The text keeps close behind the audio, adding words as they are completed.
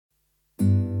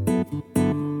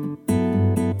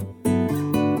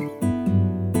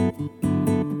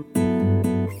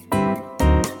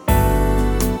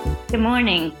Good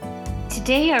morning.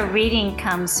 Today our reading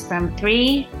comes from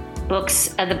 3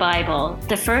 books of the Bible.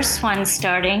 The first one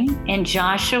starting in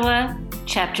Joshua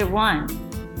chapter 1,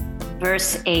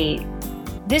 verse 8.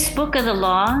 This book of the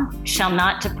law shall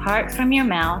not depart from your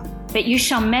mouth, but you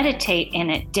shall meditate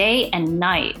in it day and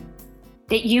night,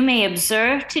 that you may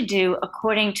observe to do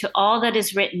according to all that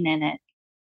is written in it.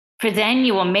 For then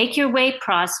you will make your way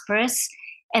prosperous,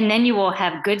 and then you will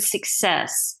have good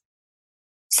success.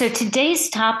 So today's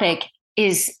topic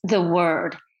is the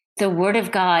Word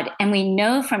of God. And we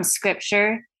know from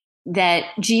Scripture that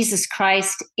Jesus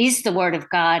Christ is the Word of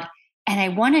God. And I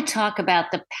want to talk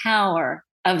about the power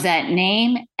of that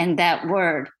name and that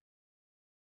word.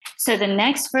 So the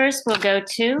next verse we'll go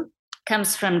to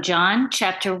comes from John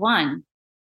chapter 1.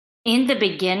 In the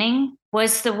beginning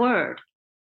was the Word,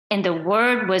 and the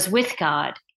Word was with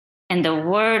God, and the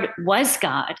Word was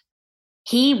God.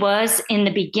 He was in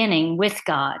the beginning with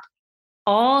God.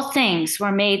 All things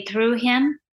were made through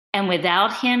him, and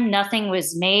without him nothing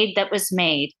was made that was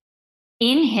made.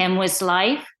 In him was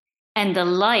life, and the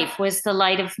life was the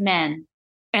light of men.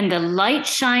 And the light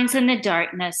shines in the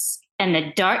darkness, and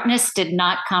the darkness did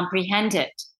not comprehend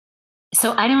it.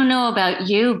 So I don't know about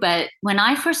you, but when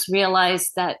I first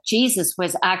realized that Jesus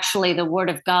was actually the Word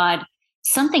of God,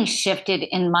 something shifted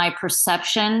in my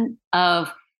perception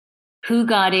of who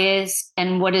God is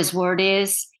and what his word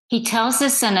is. He tells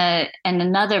us in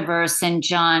another verse in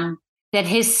John that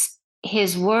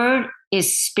his word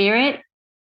is spirit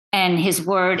and his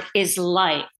word is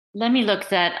life. Let me look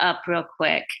that up real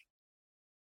quick.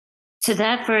 So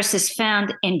that verse is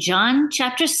found in John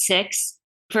chapter 6,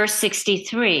 verse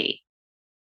 63.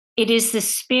 It is the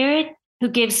spirit who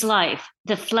gives life.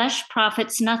 The flesh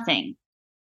profits nothing.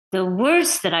 The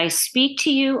words that I speak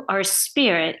to you are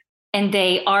spirit, and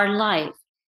they are life.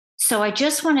 So I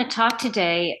just want to talk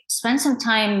today, spend some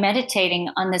time meditating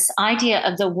on this idea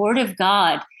of the Word of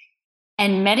God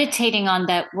and meditating on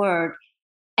that word.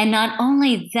 And not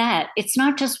only that, it's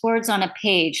not just words on a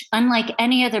page. Unlike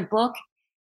any other book,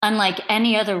 unlike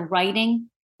any other writing,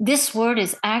 this word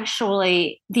is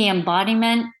actually the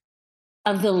embodiment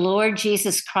of the Lord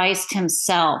Jesus Christ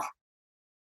himself.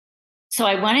 So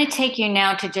I want to take you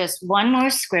now to just one more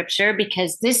scripture,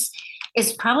 because this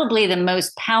is probably the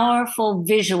most powerful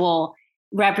visual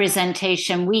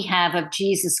representation we have of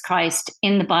Jesus Christ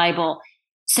in the Bible.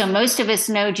 So most of us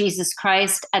know Jesus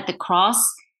Christ at the cross.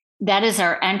 That is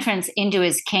our entrance into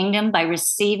his kingdom by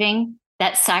receiving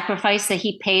that sacrifice that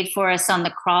he paid for us on the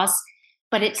cross.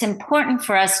 But it's important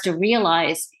for us to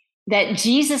realize that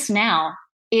Jesus now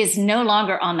is no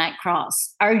longer on that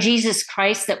cross. Our Jesus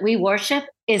Christ that we worship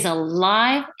is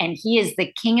alive, and he is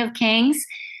the King of Kings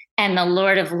and the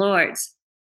Lord of Lords.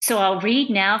 So I'll read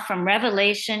now from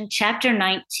Revelation chapter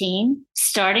 19,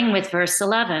 starting with verse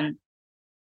 11.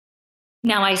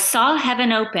 Now I saw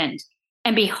heaven opened,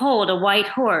 and behold, a white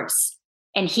horse,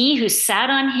 and he who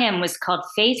sat on him was called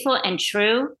Faithful and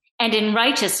True, and in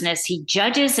righteousness he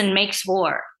judges and makes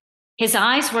war. His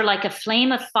eyes were like a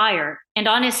flame of fire, and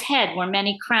on his head were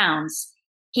many crowns.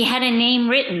 He had a name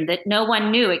written that no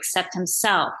one knew except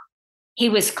himself. He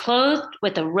was clothed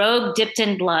with a robe dipped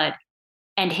in blood,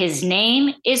 and his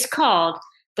name is called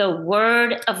the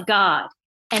Word of God.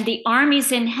 And the armies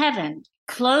in heaven,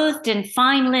 clothed in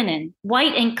fine linen,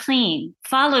 white and clean,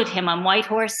 followed him on white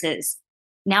horses.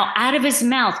 Now out of his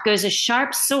mouth goes a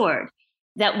sharp sword,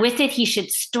 that with it he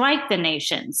should strike the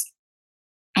nations.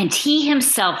 And he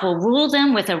himself will rule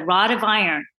them with a rod of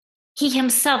iron. He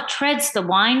himself treads the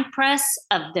winepress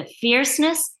of the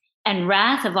fierceness and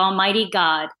wrath of Almighty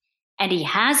God. And he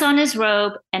has on his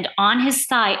robe and on his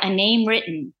thigh a name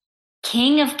written,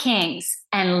 King of Kings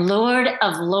and Lord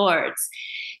of Lords.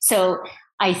 So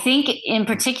I think in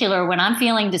particular, when I'm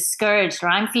feeling discouraged or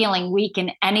I'm feeling weak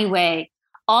in any way,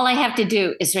 all I have to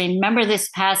do is remember this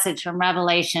passage from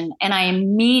Revelation, and I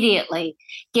immediately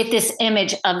get this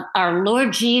image of our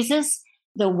Lord Jesus,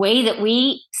 the way that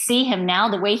we see him now,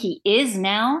 the way he is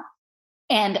now.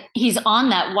 And he's on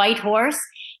that white horse.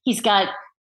 He's got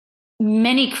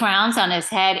many crowns on his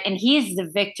head, and he is the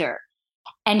victor.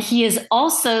 And he is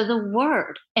also the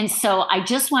Word. And so I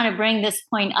just want to bring this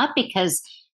point up, because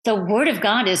the Word of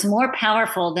God is more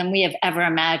powerful than we have ever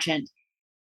imagined.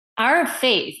 Our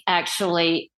faith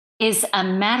actually is a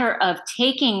matter of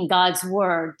taking God's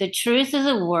word, the truth of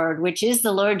the word, which is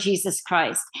the Lord Jesus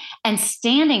Christ, and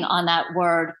standing on that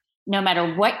word no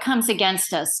matter what comes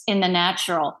against us in the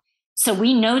natural. So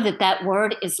we know that that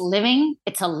word is living,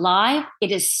 it's alive, it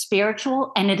is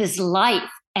spiritual, and it is life,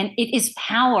 and it is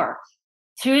power.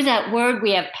 Through that word,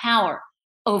 we have power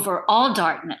over all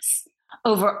darkness,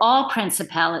 over all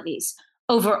principalities,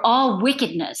 over all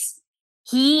wickedness.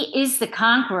 He is the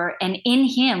conqueror, and in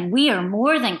him we are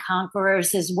more than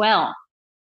conquerors as well.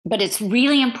 But it's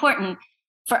really important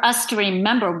for us to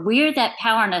remember where that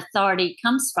power and authority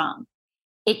comes from.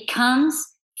 It comes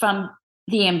from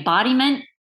the embodiment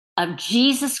of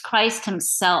Jesus Christ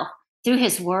himself through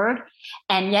his word,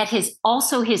 and yet his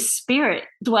spirit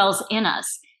dwells in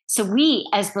us. So we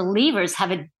as believers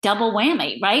have a double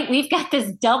whammy, right? We've got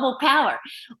this double power.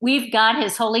 We've got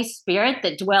his Holy Spirit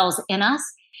that dwells in us,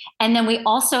 and then we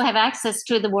also have access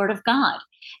to the word of God.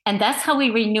 And that's how we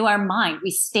renew our mind.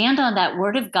 We stand on that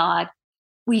word of God.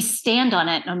 We stand on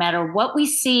it no matter what we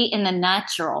see in the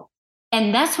natural.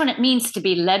 And that's what it means to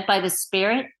be led by the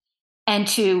Spirit and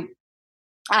to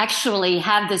actually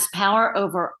have this power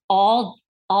over all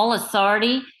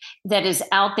authority that is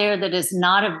out there that is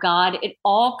not of God. It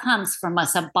all comes from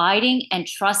us abiding and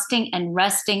trusting and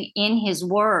resting in his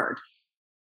word.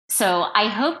 So I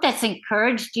hope that's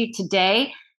encouraged you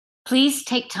today. Please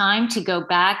take time to go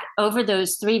back over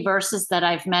those 3 verses that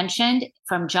I've mentioned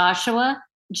from Joshua,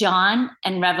 John,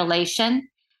 and Revelation,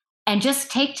 and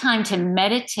just take time to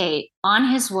meditate on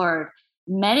his word,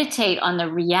 meditate on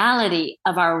the reality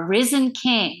of our risen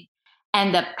King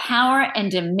and the power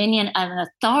and dominion and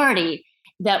authority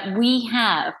that we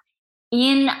have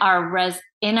in our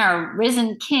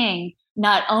risen King,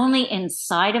 not only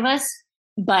inside of us,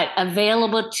 but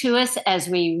available to us as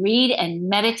we read and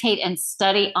meditate and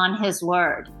study on his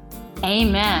word.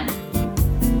 Amen.